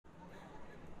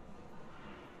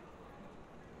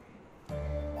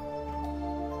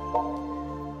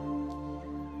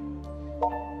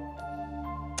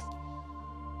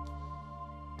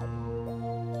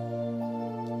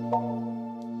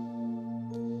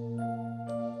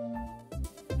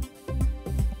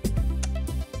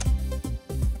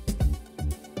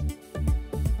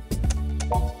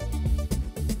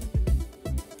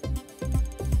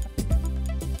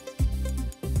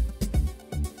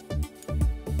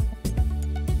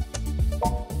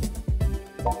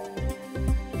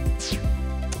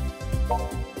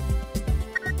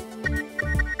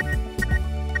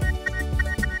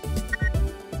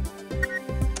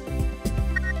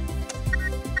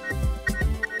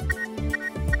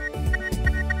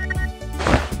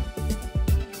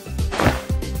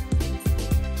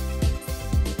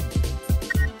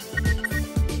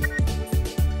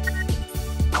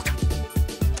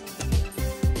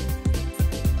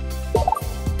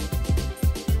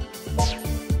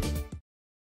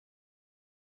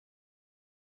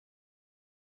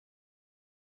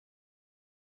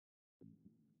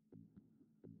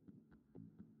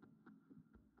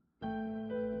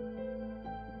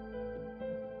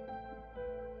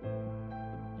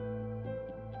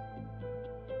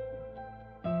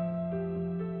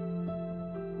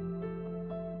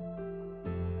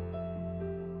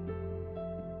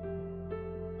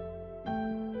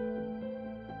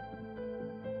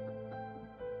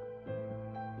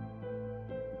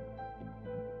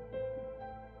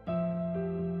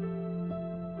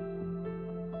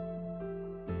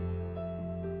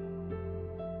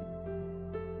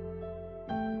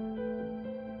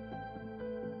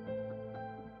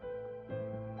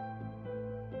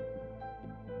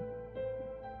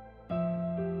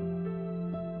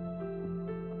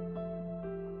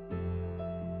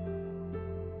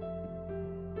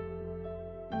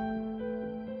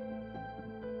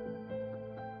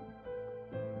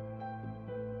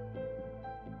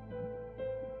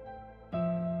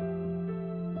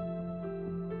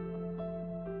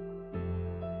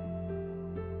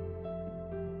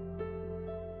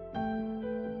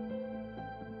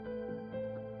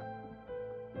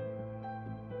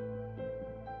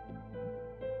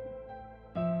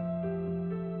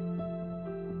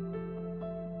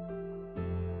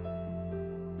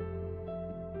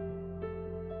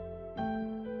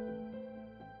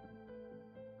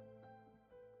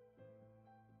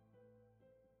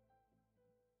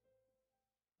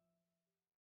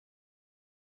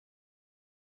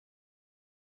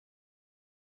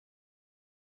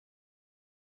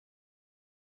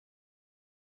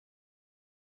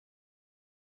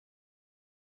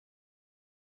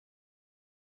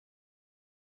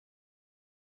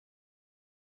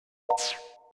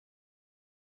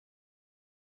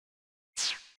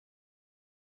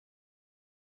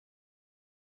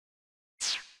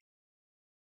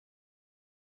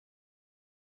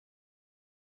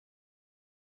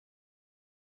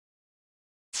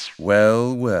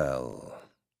Well, well.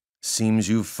 Seems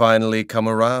you've finally come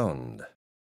around.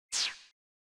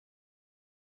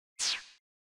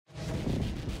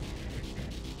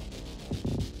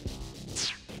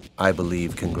 I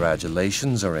believe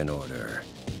congratulations are in order.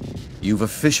 You've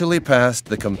officially passed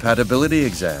the compatibility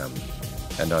exam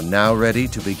and are now ready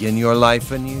to begin your life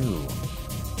anew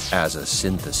as a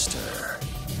synthester.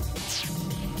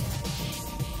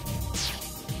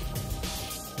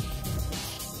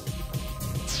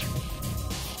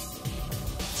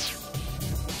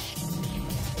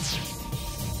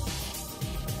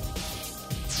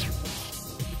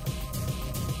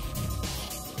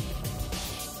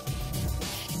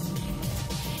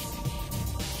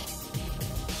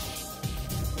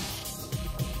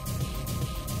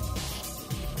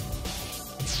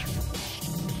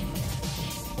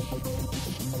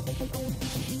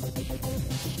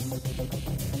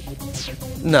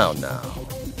 Now,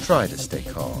 try to stay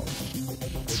calm.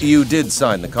 You did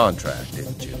sign the contract,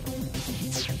 didn't you?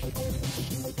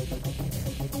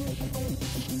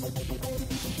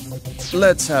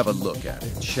 Let's have a look at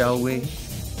it, shall we?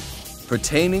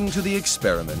 Pertaining to the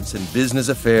experiments and business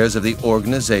affairs of the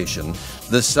organization,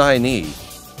 the signee...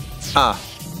 Ah,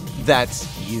 that's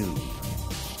you.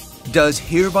 Does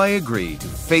hereby agree to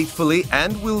faithfully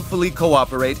and willfully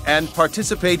cooperate and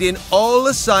participate in all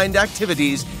assigned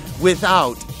activities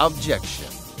without objection.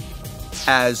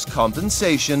 As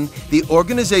compensation, the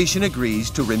organization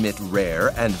agrees to remit rare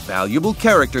and valuable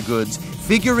character goods,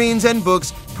 figurines, and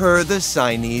books per the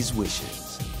signee's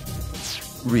wishes.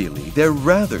 Really, they're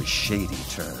rather shady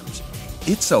terms.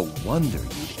 It's a wonder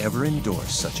you'd ever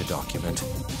endorse such a document.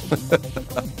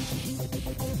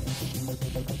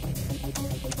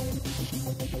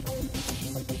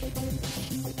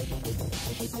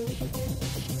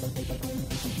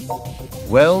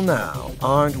 Well now,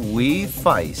 aren't we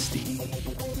feisty?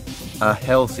 A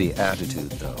healthy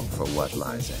attitude, though, for what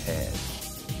lies ahead.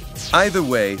 Either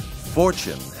way,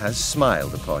 fortune has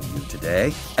smiled upon you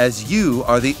today, as you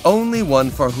are the only one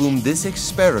for whom this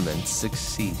experiment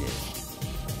succeeded.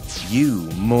 You,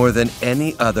 more than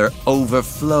any other,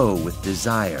 overflow with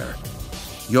desire.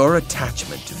 Your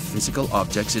attachment to physical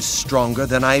objects is stronger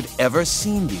than I've ever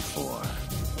seen before.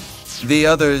 The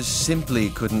others simply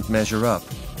couldn't measure up.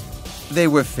 They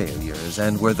were failures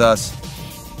and were thus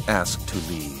asked to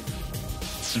leave.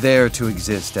 There to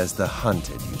exist as the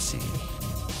hunted, you see.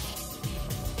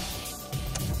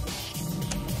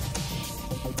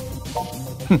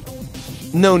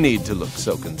 No need to look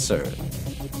so concerned.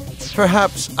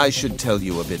 Perhaps I should tell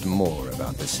you a bit more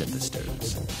about the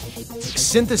synthesters.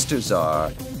 Synthesters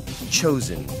are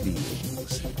chosen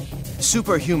beings.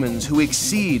 Superhumans who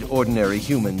exceed ordinary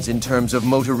humans in terms of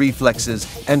motor reflexes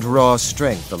and raw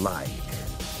strength alike.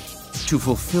 To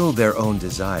fulfill their own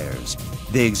desires,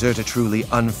 they exert a truly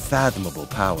unfathomable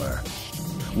power.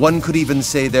 One could even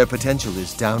say their potential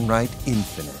is downright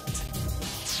infinite.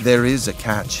 There is a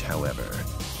catch, however.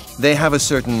 They have a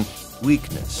certain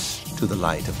weakness to the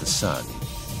light of the sun.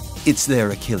 It's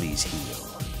their Achilles heel.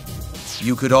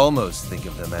 You could almost think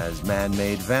of them as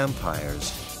man-made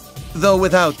vampires, though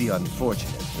without the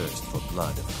unfortunate thirst for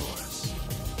blood, of course.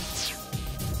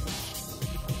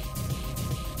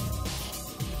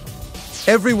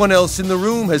 Everyone else in the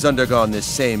room has undergone this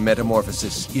same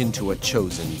metamorphosis into a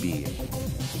chosen being.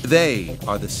 They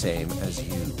are the same as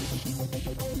you.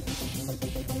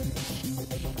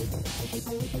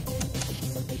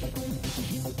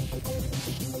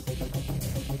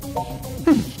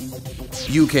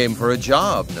 You came for a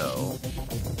job, no?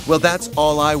 Well, that's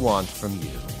all I want from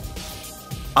you.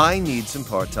 I need some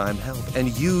part-time help, and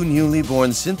you newly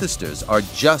born synthesters are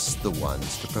just the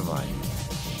ones to provide it.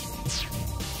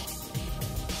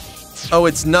 Oh,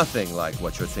 it's nothing like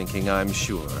what you're thinking, I'm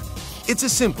sure. It's a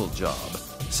simple job.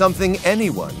 Something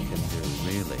anyone can do,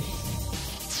 really.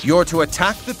 You're to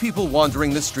attack the people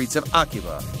wandering the streets of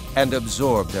Akiba and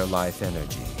absorb their life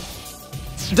energy.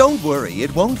 Don't worry,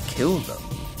 it won't kill them.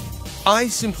 I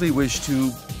simply wish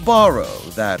to borrow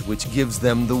that which gives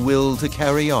them the will to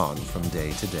carry on from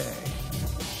day to day.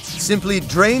 Simply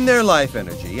drain their life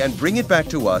energy and bring it back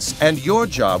to us, and your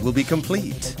job will be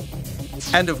complete.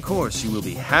 And of course, you will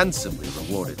be handsomely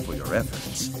rewarded for your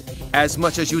efforts. As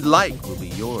much as you'd like will be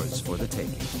yours for the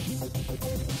taking.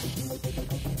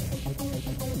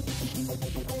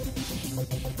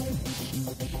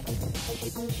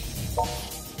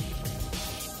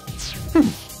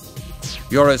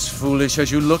 You're as foolish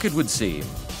as you look, it would seem.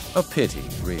 A pity,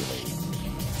 really.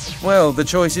 Well, the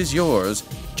choice is yours.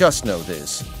 Just know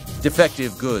this.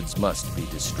 Defective goods must be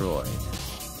destroyed.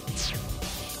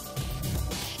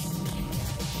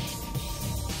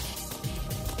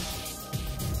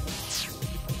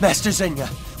 Master Xenia,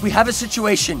 we have a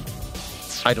situation.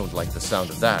 I don't like the sound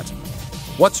of that.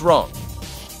 What's wrong?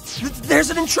 There's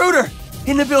an intruder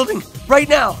in the building right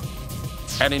now.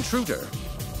 An intruder?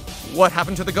 What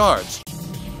happened to the guards?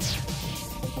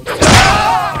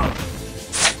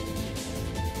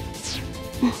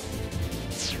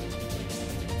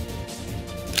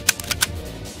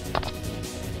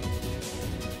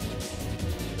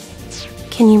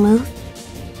 Can you move?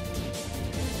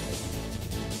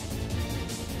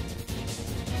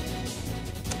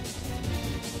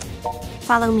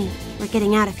 Follow me. We're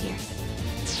getting out of here.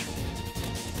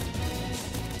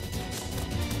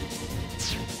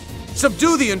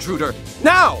 Subdue the intruder!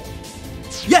 Now!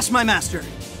 Yes, my master.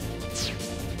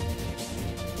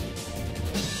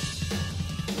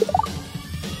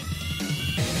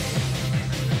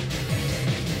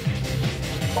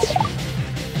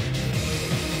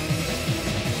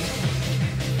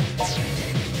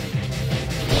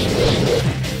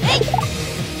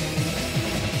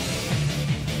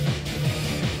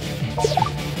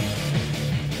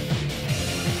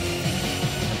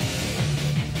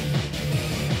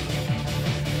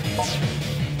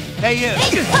 Hey, you!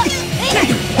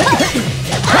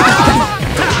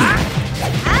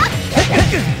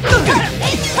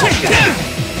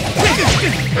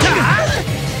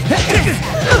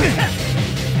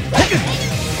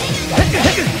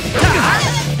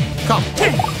 Come!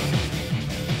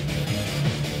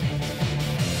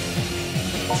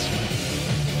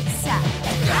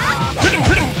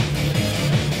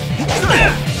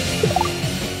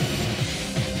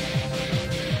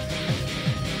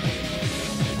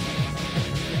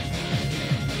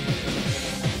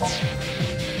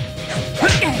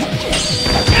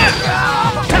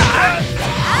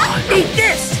 Eat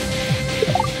this!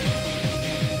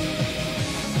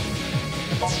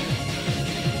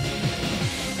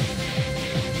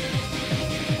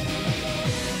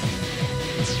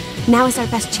 Now is our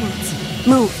best chance.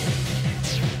 Move.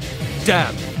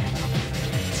 Damn!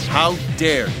 How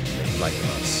dare you make light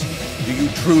of us? Do you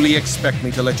truly expect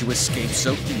me to let you escape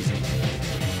so easily?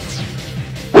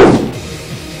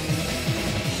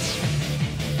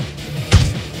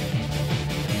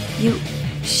 You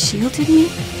shielded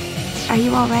me? Are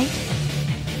you all right?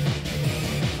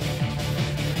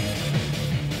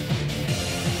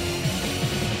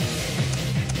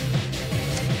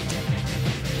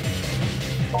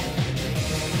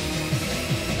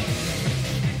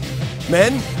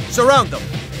 Men, surround them!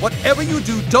 Whatever you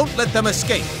do, don't let them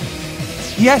escape!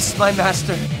 Yes, my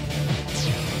master.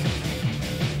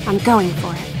 I'm going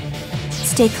for it.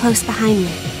 Stay close behind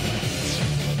me.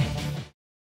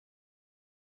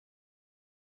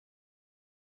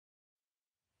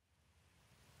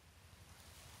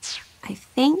 I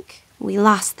think we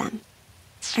lost them.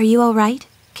 Are you all right?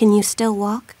 Can you still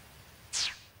walk?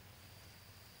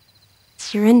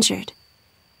 You're injured.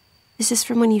 This is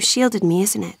from when you shielded me,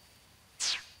 isn't it?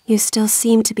 You still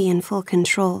seem to be in full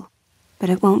control, but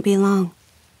it won't be long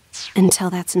until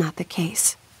that's not the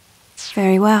case.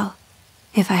 Very well,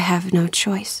 if I have no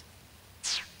choice.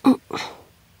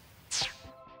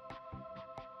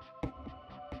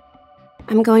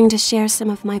 I'm going to share some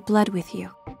of my blood with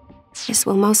you. This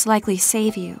will most likely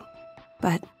save you,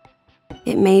 but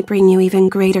it may bring you even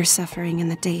greater suffering in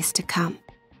the days to come.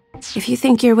 If you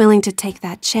think you're willing to take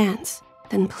that chance,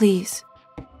 then please,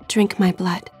 drink my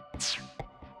blood.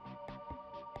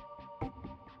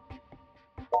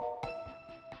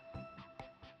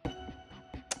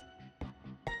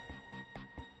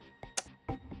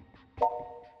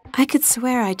 I could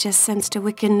swear I just sensed a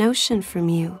wicked notion from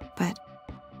you, but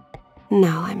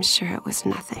no, I'm sure it was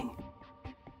nothing.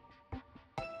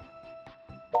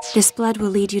 This blood will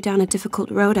lead you down a difficult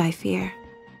road, I fear.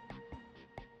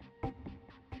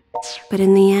 But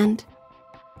in the end,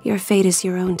 your fate is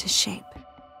your own to shape.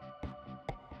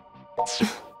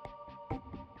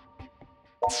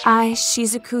 I,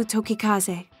 Shizuku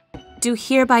Tokikaze, do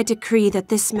hereby decree that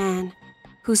this man,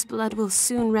 whose blood will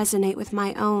soon resonate with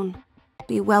my own,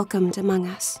 be welcomed among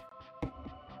us.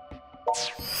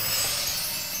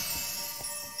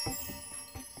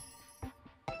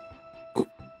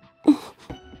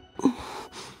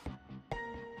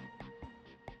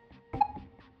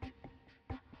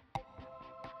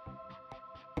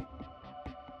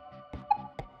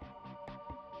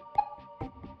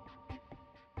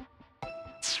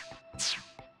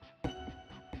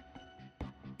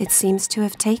 It seems to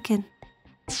have taken.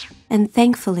 And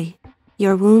thankfully,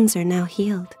 your wounds are now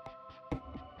healed.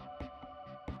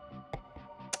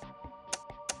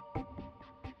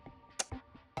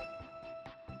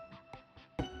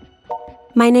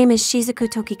 My name is Shizuku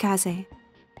Tokikaze.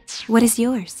 What is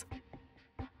yours?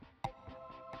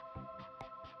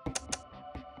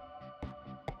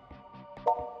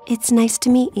 It's nice to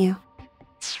meet you.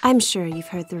 I'm sure you've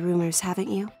heard the rumors, haven't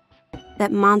you?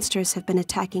 That monsters have been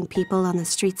attacking people on the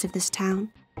streets of this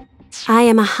town. I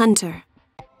am a hunter.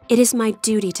 It is my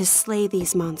duty to slay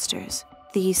these monsters,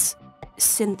 these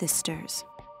synthesters.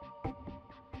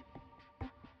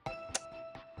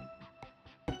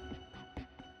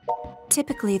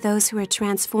 Typically, those who are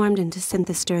transformed into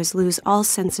synthesters lose all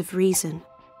sense of reason.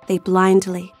 They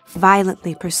blindly,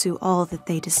 violently pursue all that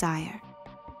they desire.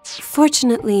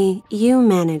 Fortunately, you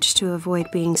managed to avoid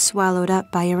being swallowed up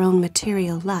by your own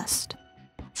material lust.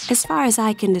 As far as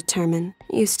I can determine,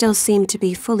 you still seem to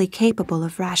be fully capable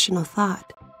of rational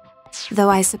thought. Though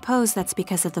I suppose that's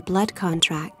because of the blood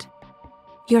contract.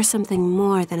 You're something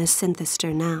more than a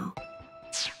synthester now.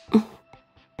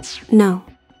 No,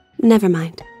 never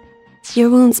mind. Your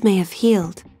wounds may have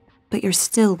healed, but you're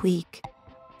still weak.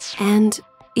 And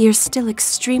you're still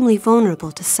extremely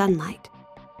vulnerable to sunlight.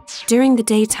 During the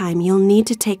daytime, you'll need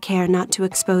to take care not to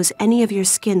expose any of your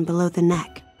skin below the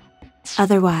neck.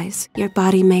 Otherwise, your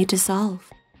body may dissolve.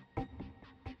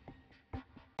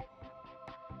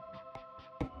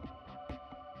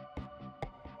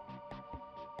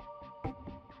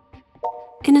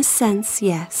 In a sense,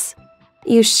 yes.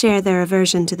 You share their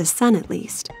aversion to the sun at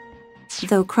least.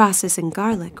 Though crosses and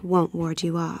garlic won't ward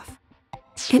you off.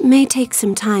 It may take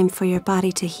some time for your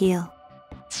body to heal.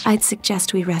 I'd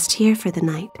suggest we rest here for the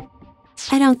night.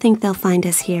 I don't think they'll find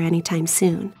us here anytime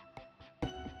soon.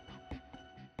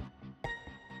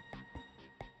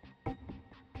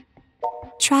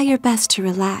 Try your best to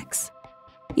relax.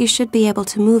 You should be able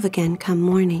to move again come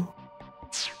morning.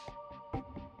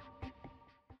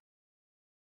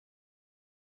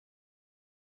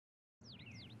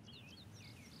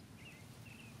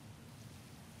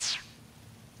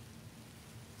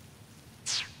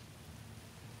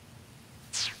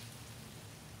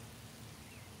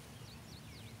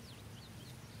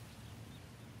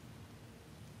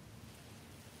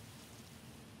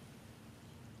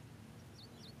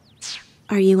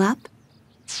 Are you up?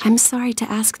 I'm sorry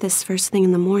to ask this first thing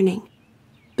in the morning,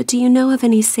 but do you know of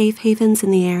any safe havens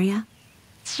in the area?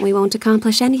 We won't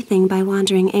accomplish anything by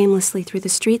wandering aimlessly through the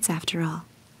streets after all.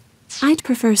 I'd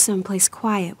prefer someplace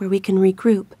quiet where we can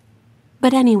regroup,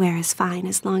 but anywhere is fine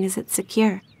as long as it's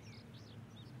secure.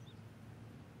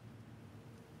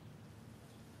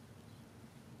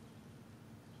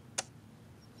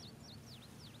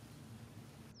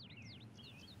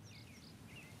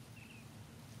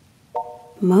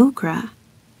 Mogra?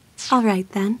 All right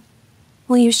then.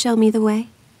 Will you show me the way?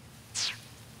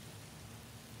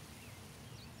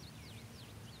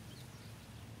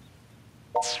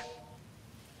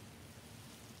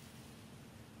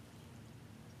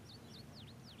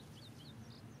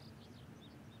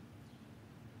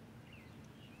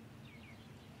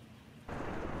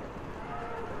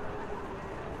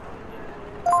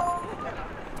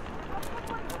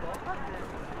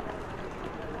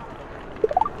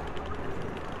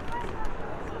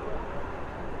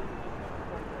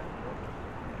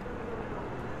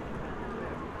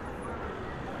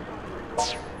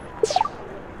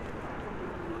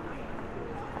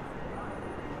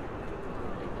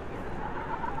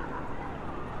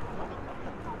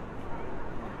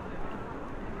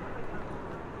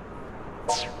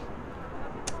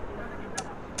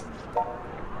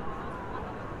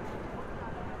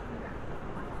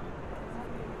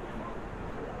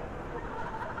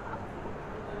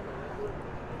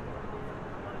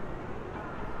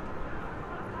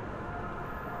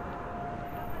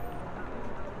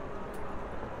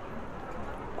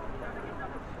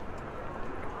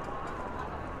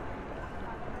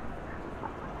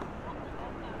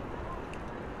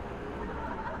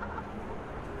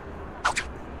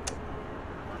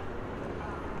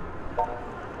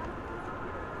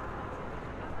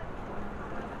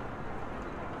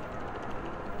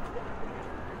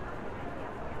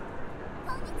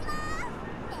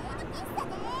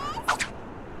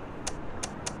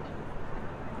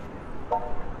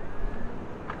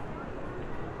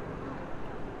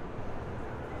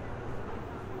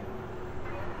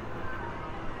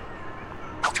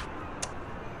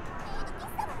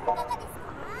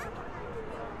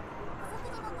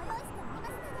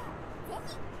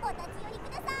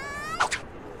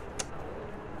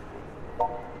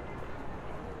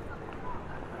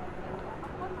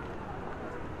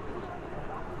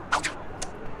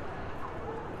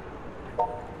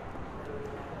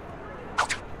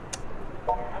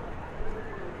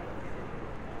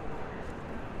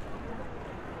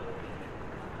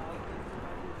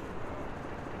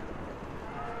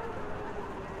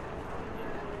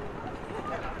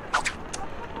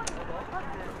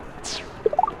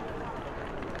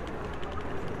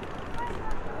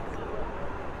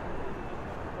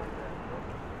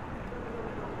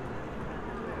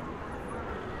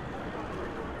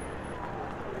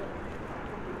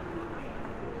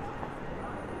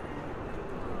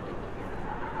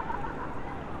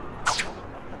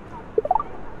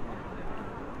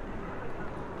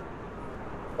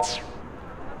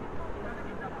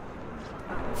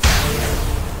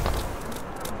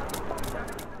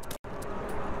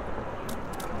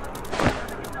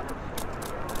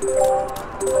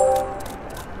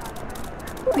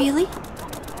 Really?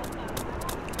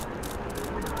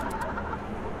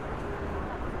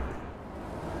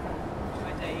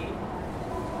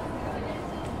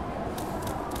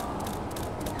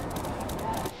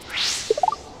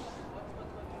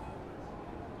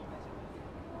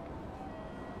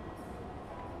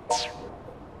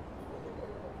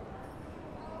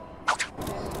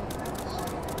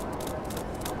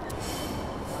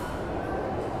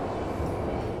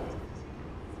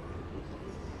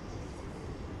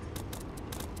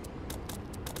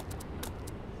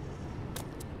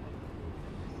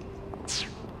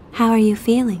 How are you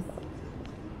feeling?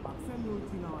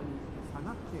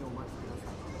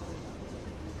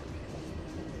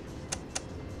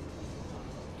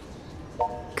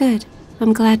 Good.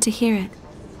 I'm glad to hear it.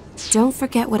 Don't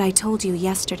forget what I told you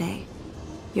yesterday.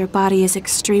 Your body is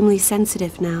extremely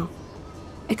sensitive now.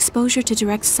 Exposure to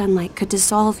direct sunlight could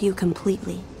dissolve you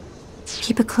completely.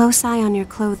 Keep a close eye on your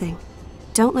clothing.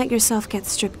 Don't let yourself get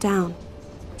stripped down.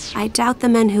 I doubt the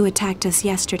men who attacked us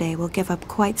yesterday will give up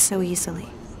quite so easily.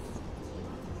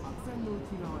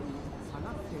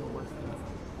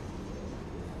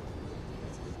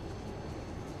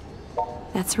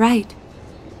 That's right.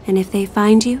 And if they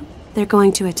find you, they're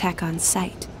going to attack on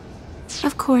sight.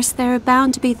 Of course, there are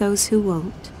bound to be those who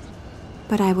won't.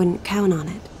 But I wouldn't count on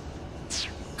it.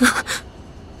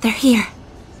 They're here.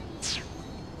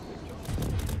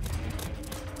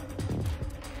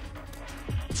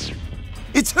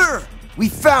 It's her! We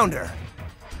found her!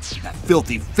 That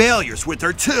filthy failure's with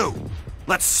her too!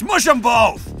 Let's smush them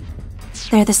both!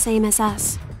 They're the same as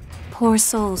us. Poor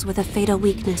souls with a fatal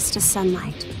weakness to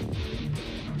sunlight.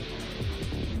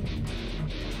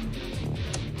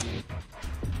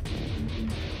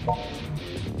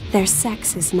 Their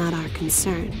sex is not our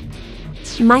concern.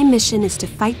 My mission is to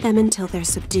fight them until they're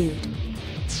subdued.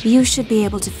 You should be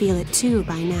able to feel it too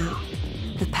by now.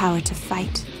 The power to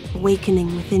fight,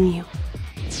 awakening within you.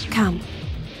 Come,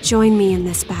 join me in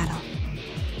this battle.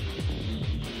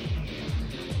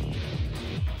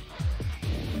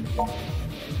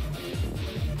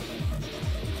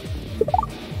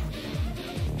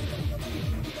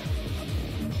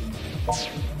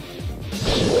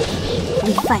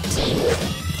 We fight.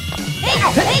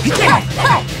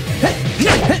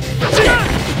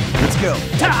 Let's go.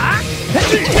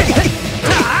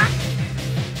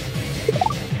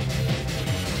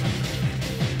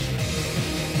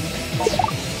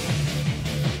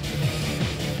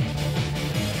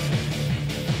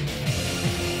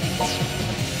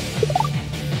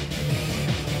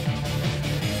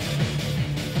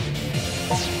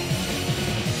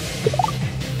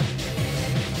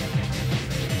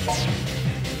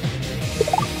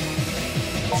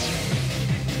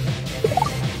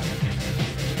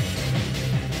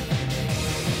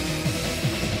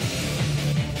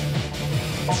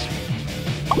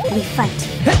 We fight.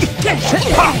 This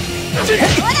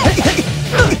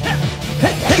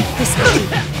way.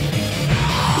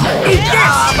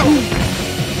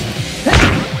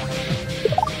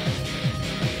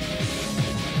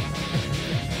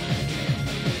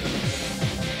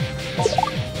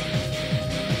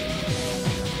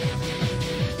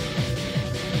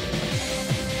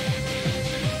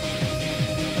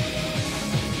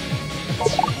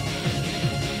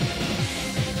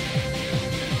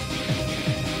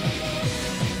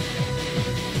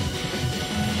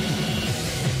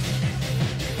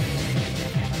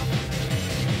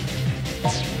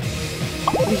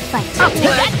 We fight.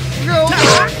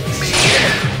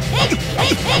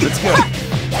 Let's go.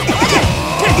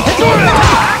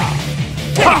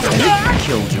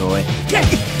 Killjoy.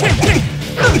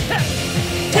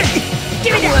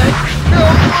 Give me that.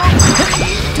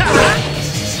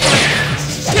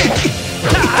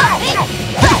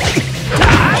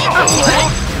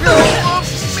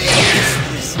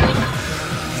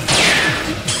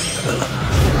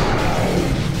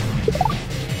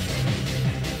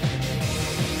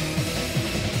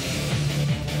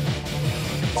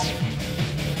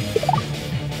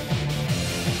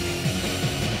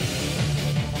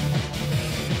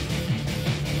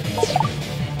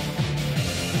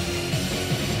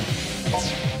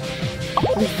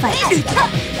 We fight.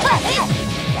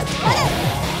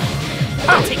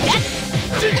 I'll take that.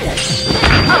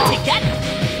 I'll take that.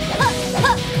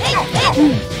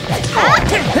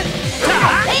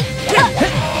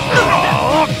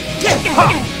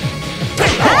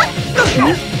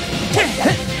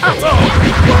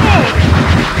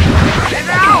 Get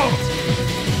out!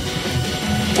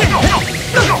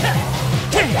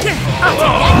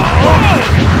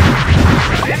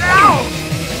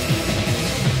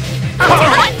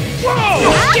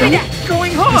 Give me that!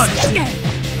 Going on? Give me that!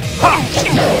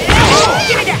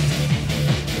 Give me that!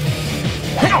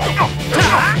 Going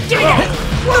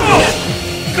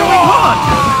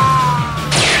on?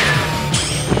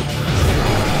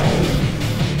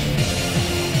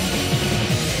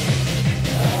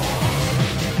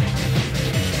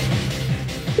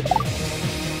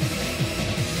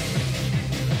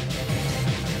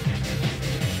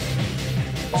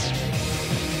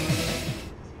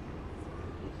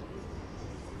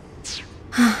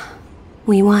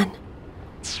 We won.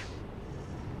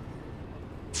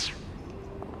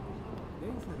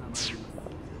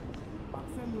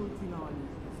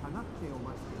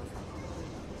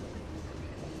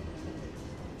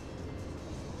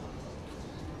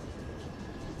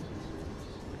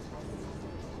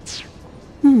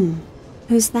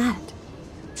 Who's that?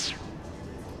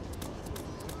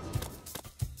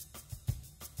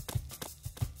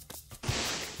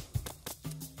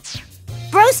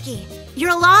 Broski, you're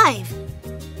alive!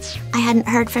 I hadn't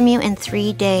heard from you in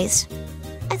 3 days.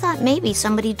 I thought maybe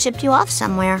somebody chipped you off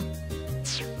somewhere.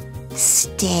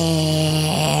 Stare.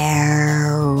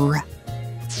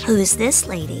 Who's this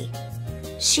lady?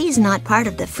 She's not part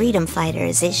of the Freedom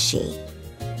Fighters, is she?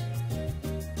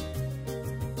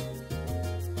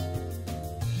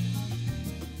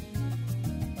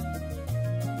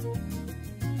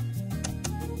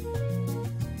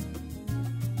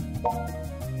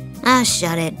 Ah,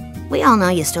 shut it. We all know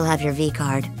you still have your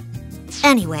V-card.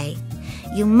 Anyway,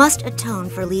 you must atone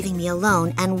for leaving me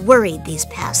alone and worried these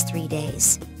past 3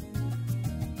 days.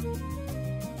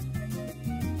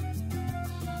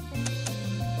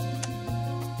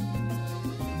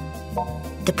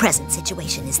 The present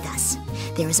situation is thus.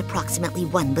 There is approximately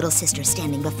one little sister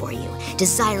standing before you,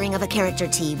 desiring of a character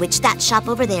tea, which that shop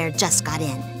over there just got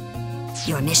in.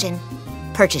 Your mission?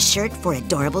 Purchase shirt for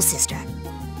adorable sister.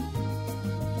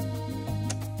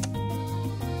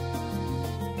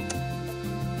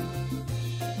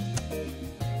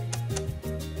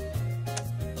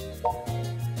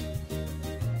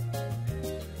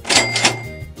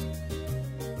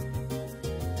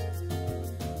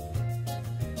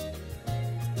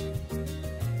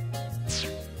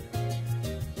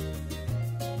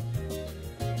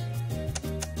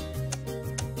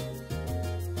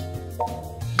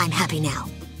 I'm happy now.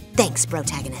 Thanks,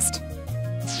 protagonist.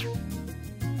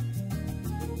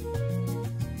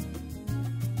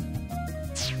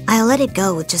 I'll let it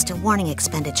go with just a warning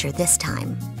expenditure this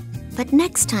time. But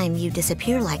next time you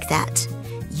disappear like that,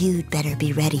 you'd better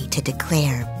be ready to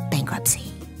declare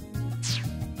bankruptcy.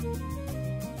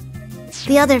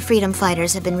 The other freedom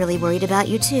fighters have been really worried about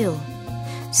you too.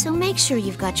 So make sure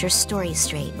you've got your story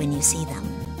straight when you see them.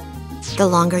 The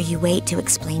longer you wait to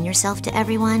explain yourself to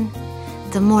everyone,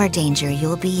 the more danger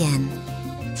you'll be in.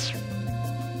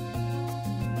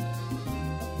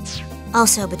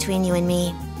 Also, between you and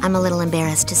me, I'm a little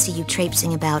embarrassed to see you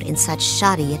traipsing about in such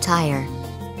shoddy attire.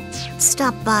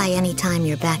 Stop by any time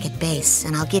you're back at base,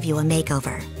 and I'll give you a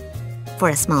makeover. For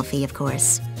a small fee, of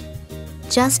course.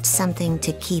 Just something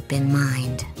to keep in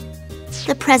mind.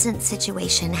 The present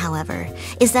situation, however,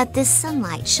 is that this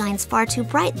sunlight shines far too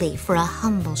brightly for a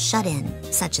humble shut-in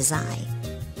such as I.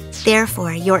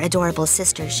 Therefore, your adorable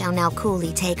sister shall now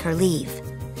coolly take her leave.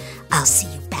 I'll see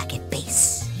you back at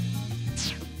base.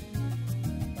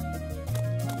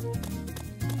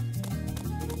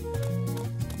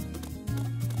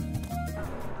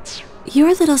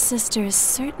 Your little sister is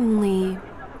certainly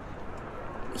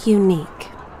unique.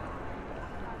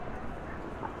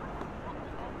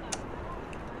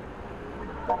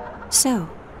 So,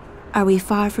 are we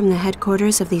far from the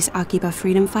headquarters of these Akiba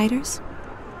freedom fighters?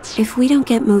 If we don't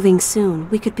get moving soon,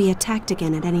 we could be attacked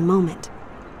again at any moment.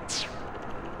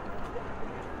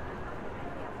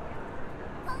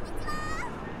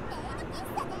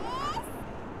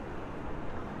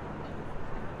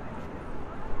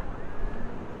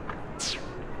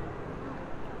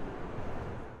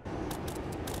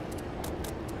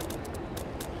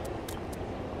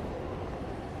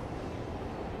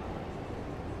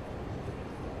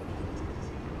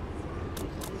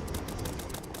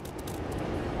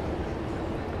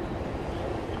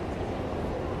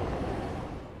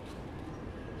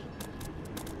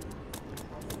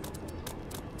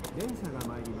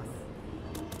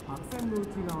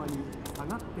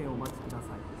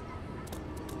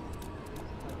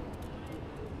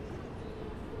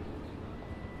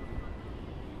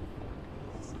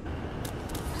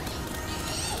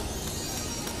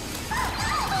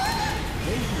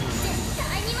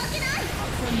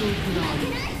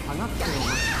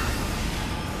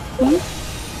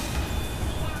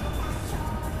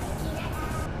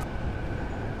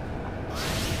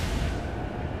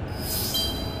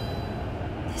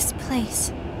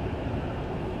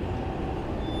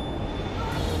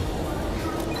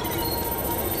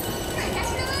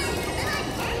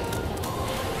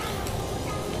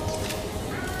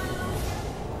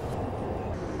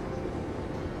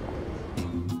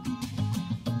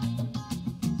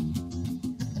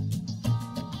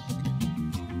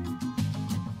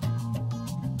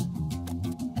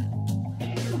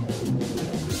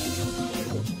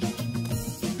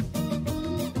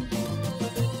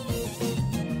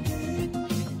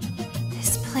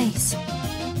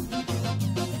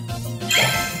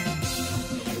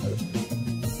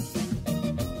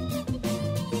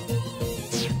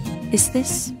 Is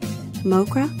this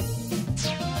Mogra?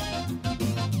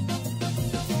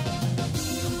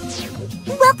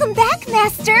 Welcome back,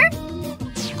 Master!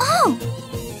 Oh,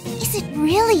 is it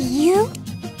really you?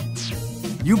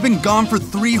 You've been gone for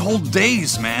 3 whole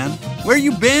days, man. Where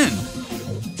you been?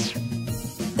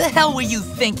 The hell were you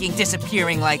thinking,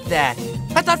 disappearing like that?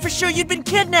 I thought for sure you'd been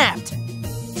kidnapped.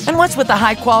 And what's with the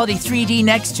high-quality 3D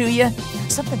next to you?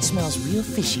 Something smells real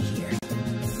fishy here.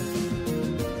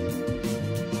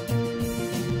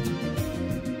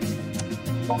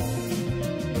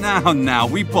 Now,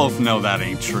 we both know that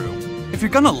ain't true. If you're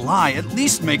gonna lie, at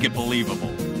least make it believable.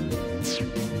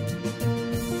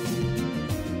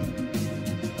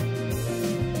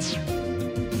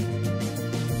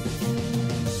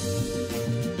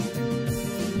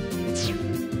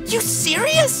 You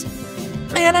serious?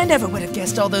 Man, I never would have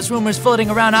guessed all those rumors floating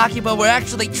around Akiba were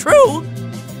actually true.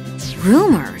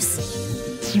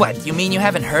 Rumors? What, you mean you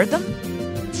haven't heard them?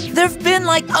 There've been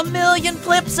like a million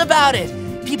clips about it.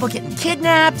 People getting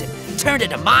kidnapped, turned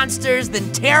into monsters,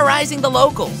 then terrorizing the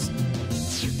locals.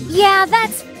 Yeah,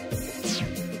 that's...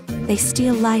 They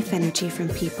steal life energy from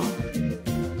people.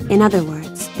 In other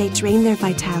words, they drain their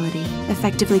vitality,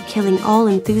 effectively killing all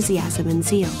enthusiasm and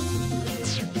zeal.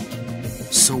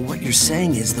 So what you're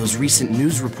saying is those recent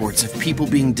news reports of people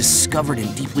being discovered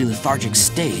in deeply lethargic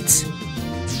states?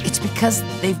 It's because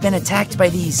they've been attacked by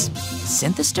these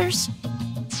synthesters?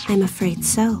 I'm afraid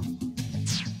so.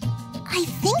 I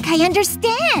think I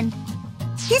understand.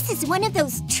 This is one of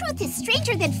those truth is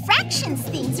stranger than fractions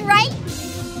things, right?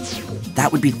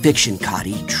 That would be fiction,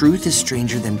 Kati. Truth is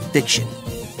stranger than fiction.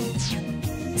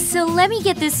 So let me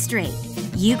get this straight.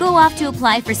 You go off to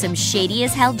apply for some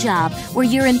shady-as-hell job where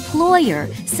your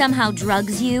employer somehow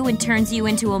drugs you and turns you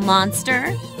into a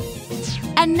monster?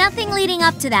 And nothing leading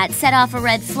up to that set off a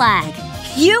red flag.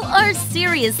 You are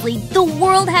seriously the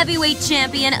world heavyweight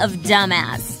champion of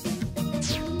dumbass.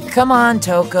 Come on,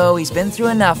 Toko, he's been through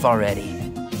enough already.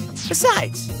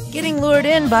 Besides, getting lured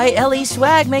in by LE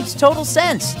swag makes total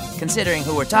sense, considering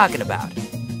who we're talking about.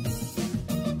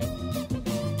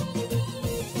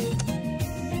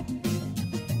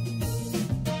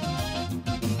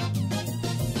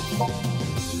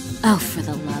 Oh, for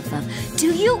the love of...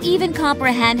 Do you even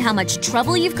comprehend how much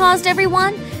trouble you've caused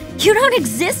everyone? You don't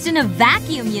exist in a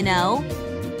vacuum, you know.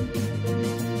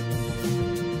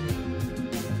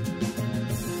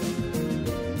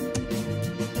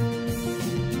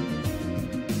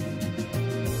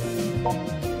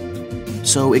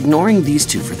 So, ignoring these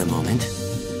two for the moment,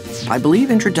 I believe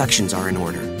introductions are in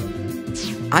order.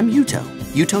 I'm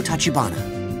Yuto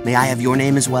Tachibana. May I have your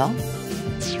name as well?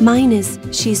 Mine is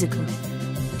Shizuku.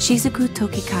 Shizuku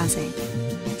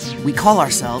Tokikaze. We call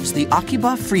ourselves the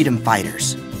Akiba Freedom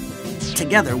Fighters.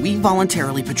 Together, we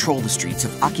voluntarily patrol the streets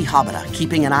of Akihabara,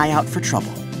 keeping an eye out for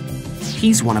trouble.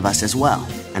 He's one of us as well,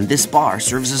 and this bar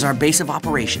serves as our base of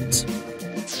operations.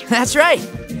 That's right,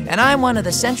 and I'm one of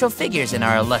the central figures in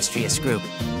our illustrious group.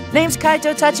 Name's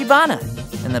Kaito Tachibana,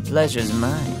 and the pleasure's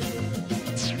mine.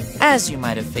 As you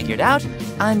might have figured out,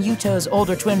 I'm Yuto's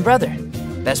older twin brother.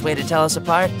 Best way to tell us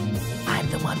apart? I'm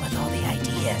the one with all the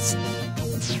ideas.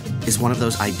 Is one of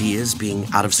those ideas being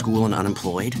out of school and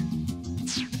unemployed?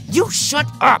 You shut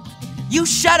up! You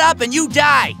shut up and you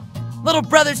die! Little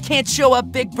brothers can't show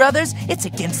up big brothers. It's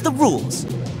against the rules.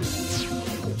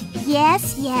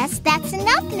 Yes, that's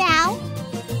enough now.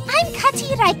 I'm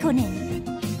Kati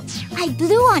Raikkonen. I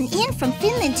blew on in from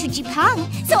Finland to Japan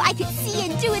so I could see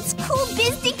and do its cool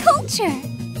bizdy culture.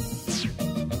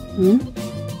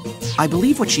 I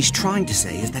believe what she's trying to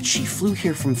say is that she flew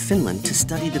here from Finland to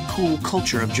study the cool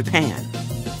culture of Japan.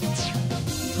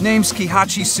 Name's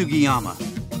Kihachi Sugiyama.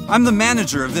 I'm the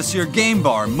manager of this here game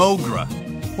bar, Mogra,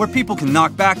 where people can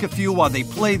knock back a few while they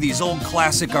play these old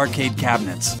classic arcade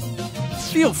cabinets.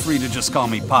 Feel free to just call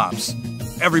me Pops.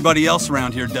 Everybody else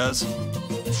around here does.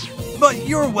 But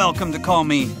you're welcome to call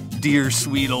me Dear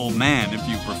Sweet Old Man if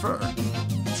you prefer.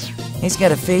 He's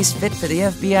got a face fit for the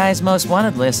FBI's most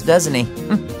wanted list, doesn't he?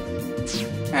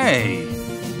 Hey.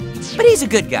 But he's a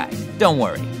good guy, don't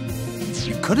worry.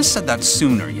 You could have said that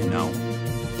sooner, you know.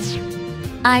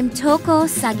 I'm Toko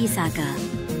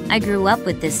Sagisaka. I grew up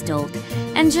with this dolt,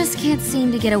 and just can't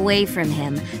seem to get away from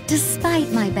him,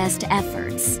 despite my best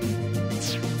efforts.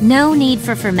 No need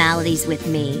for formalities with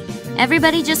me.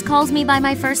 Everybody just calls me by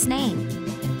my first name.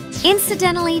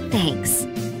 Incidentally, thanks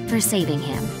for saving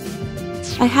him.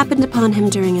 I happened upon him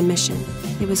during a mission.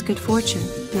 It was good fortune,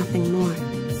 nothing more.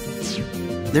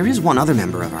 There is one other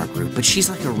member of our group, but she's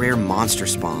like a rare monster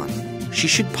spawn. She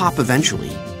should pop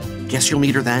eventually. Guess you'll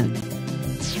meet her then.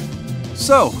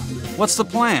 So, what's the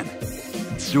plan?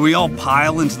 Do we all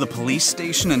pile into the police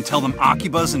station and tell them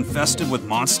Akiba's infested with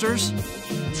monsters?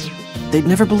 They'd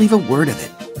never believe a word of it.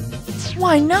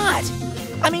 Why not?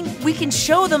 I mean, we can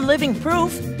show them living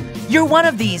proof. You're one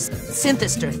of these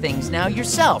synthester things now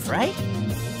yourself, right?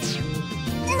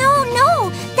 No,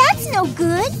 that's no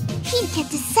good. He'd get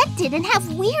dissected and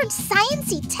have weird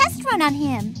sciencey tests run on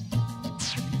him.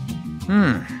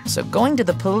 So going to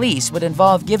the police would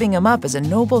involve giving him up as a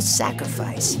noble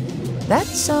sacrifice. That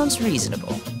sounds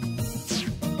reasonable.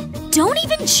 Don't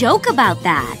even joke about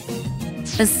that.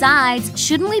 Besides,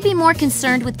 shouldn't we be more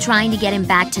concerned with trying to get him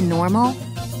back to normal?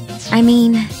 I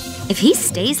mean, if he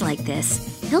stays like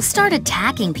this, he'll start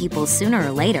attacking people sooner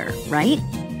or later, right?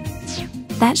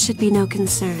 That should be no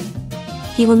concern.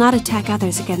 He will not attack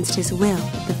others against his will,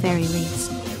 at the very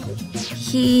least.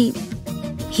 He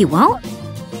won't?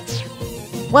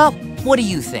 Well, what do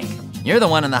you think? You're the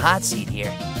one in the hot seat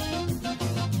here.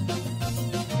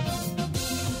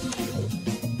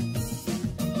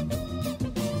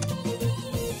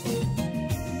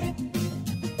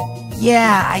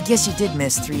 Yeah, I guess you did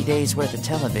miss 3 days worth of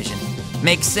television.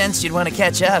 Makes sense you'd want to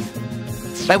catch up.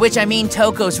 By which I mean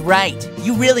Toko's right.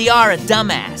 You really are a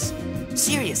dumbass.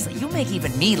 Seriously, you make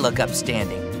even me look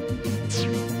upstanding.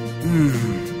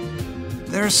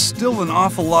 There's still an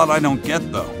awful lot I don't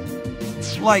get, though.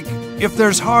 Like, if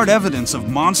there's hard evidence of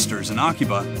monsters in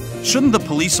Akiba, shouldn't the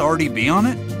police already be on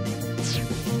it?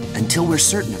 Until we're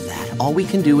certain of that, all we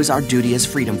can do is our duty as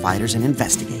freedom fighters and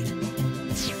investigate.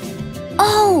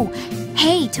 Oh!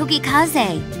 Hey,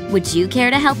 Tokikaze, would you care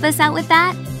to help us out with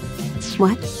that?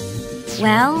 What?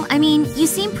 Well, I mean, you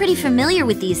seem pretty familiar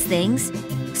with these things.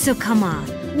 So come on,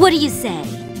 what do you say?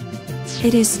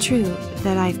 It is true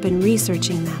that I've been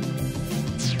researching them.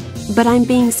 But I'm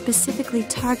being specifically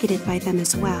targeted by them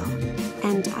as well,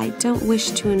 and I don't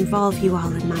wish to involve you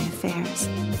all in my affairs.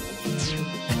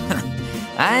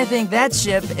 I think that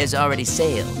ship has already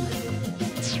sailed.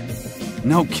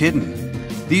 No kidding.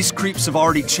 These creeps have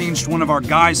already changed one of our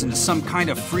guys into some kind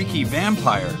of freaky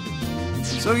vampire.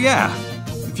 So yeah,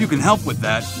 if you can help with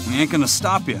that, we ain't gonna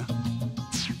stop you.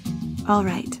 All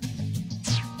right.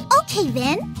 Okay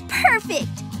then, perfect.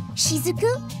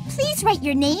 Shizuku, please write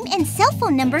your name and cell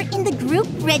phone number in the group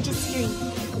registry.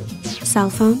 Cell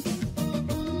phone?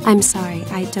 I'm sorry,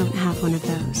 I don't have one of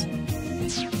those.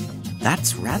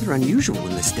 That's rather unusual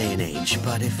in this day and age,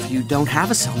 but if you don't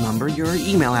have a cell number, your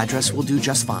email address will do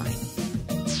just fine.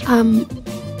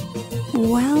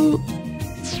 Well...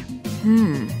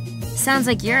 Sounds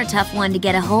like you're a tough one to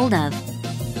get a hold of.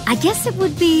 I guess it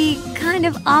would be kind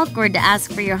of awkward to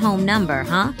ask for your home number,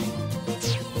 huh?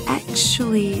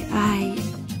 Actually, I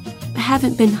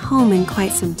haven't been home in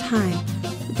quite some time.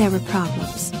 There were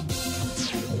problems.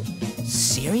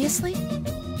 Seriously?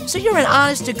 So you're an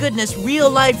honest-to-goodness,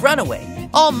 real-life runaway,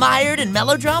 all mired in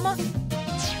melodrama?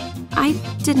 I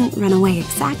didn't run away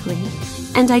exactly,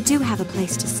 and I do have a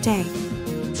place to stay.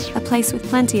 A place with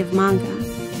plenty of manga.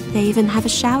 They even have a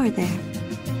shower there.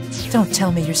 Don't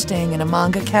tell me you're staying in a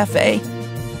manga cafe.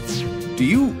 Do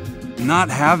you not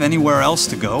have anywhere else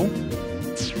to go?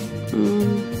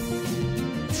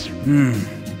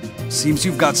 Seems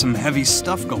you've got some heavy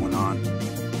stuff going on.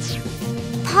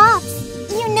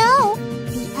 Pops, you know,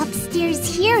 the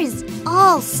upstairs here is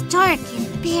all stark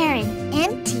and bare and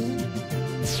empty.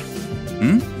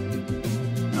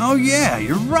 Oh yeah,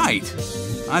 you're right.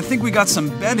 I think we got some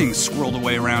bedding squirreled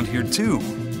away around here too.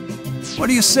 What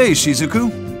do you say,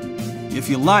 Shizuku? If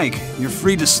you like, you're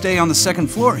free to stay on the second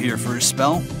floor here for a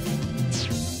spell.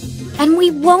 And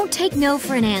we won't take no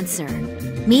for an answer.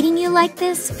 Meeting you like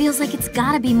this feels like it's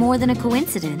gotta be more than a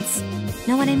coincidence.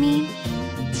 Know what I mean?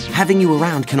 Having you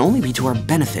around can only be to our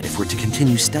benefit if we're to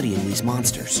continue studying these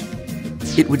monsters.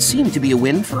 It would seem to be a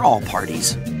win for all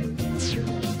parties.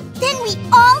 Then we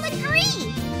all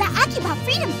agree! The Akiba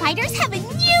Freedom Fighters have a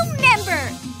new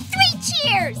member! 3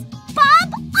 cheers!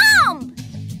 Bob Umb!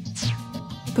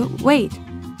 But wait.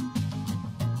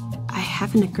 I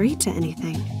haven't agreed to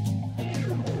anything.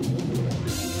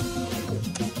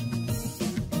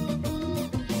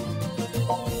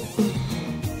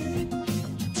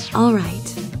 All right.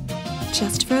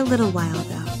 Just for a little while,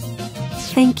 though.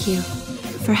 Thank you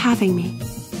for having me.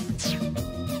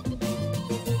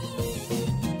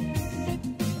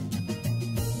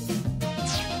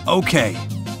 Okay,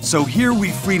 so here we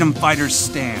freedom fighters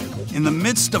stand, in the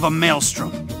midst of a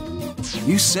maelstrom.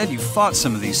 You said you fought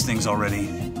some of these things already,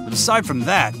 but aside from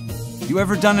that, you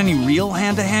ever done any real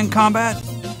hand-to-hand combat?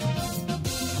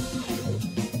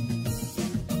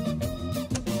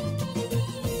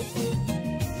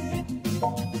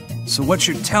 So what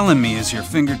you're telling me is your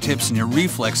fingertips and your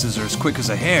reflexes are as quick as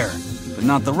a hair, but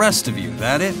not the rest of you,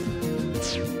 that it?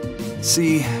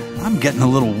 See, I'm getting a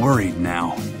little worried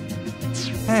now.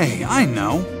 Hey, I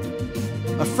know.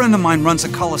 A friend of mine runs a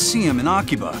coliseum in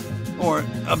Akiba. Or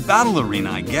a battle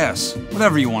arena, I guess.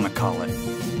 Whatever you want to call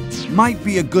it. Might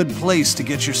be a good place to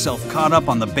get yourself caught up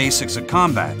on the basics of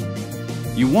combat.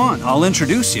 You want, I'll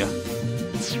introduce you.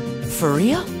 For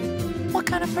real? What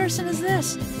kind of person is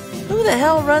this? Who the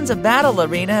hell runs a battle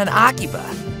arena in Akiba?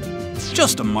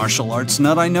 Just a martial arts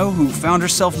nut I know who found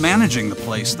herself managing the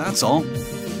place, that's all.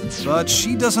 But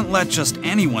she doesn't let just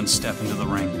anyone step into the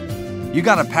ring. You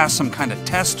gotta pass some kind of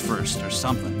test first or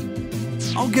something.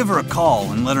 I'll give her a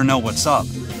call and let her know what's up.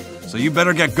 So you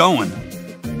better get going.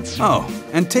 Oh,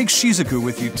 and take Shizuku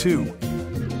with you too.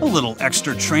 A little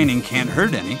extra training can't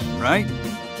hurt any, right?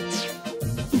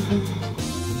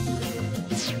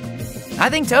 I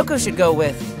think Toko should go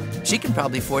with. She can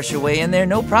probably force her way in there,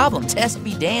 no problem. Test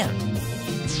be damned.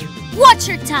 Watch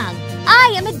your tongue!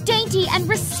 I am a dainty and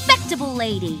respectable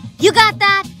lady. You got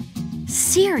that?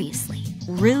 Seriously,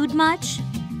 rude much?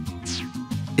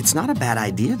 It's not a bad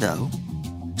idea, though.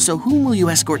 So whom will you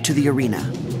escort to the arena?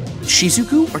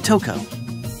 Shizuku or Toko?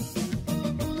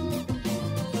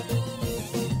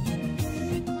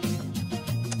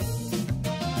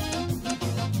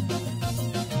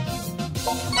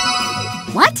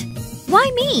 What?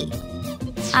 Why me?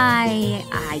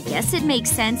 I guess it makes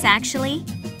sense, actually.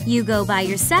 You go by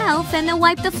yourself and they'll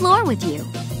wipe the floor with you.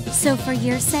 So for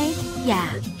your sake,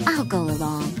 yeah, I'll go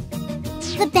along.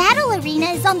 The battle arena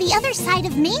is on the other side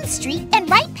of Main Street and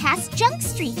right past Junk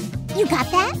Street. You got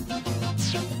that?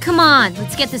 Come on,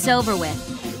 let's get this over with.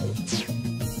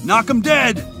 Knock 'em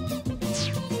dead!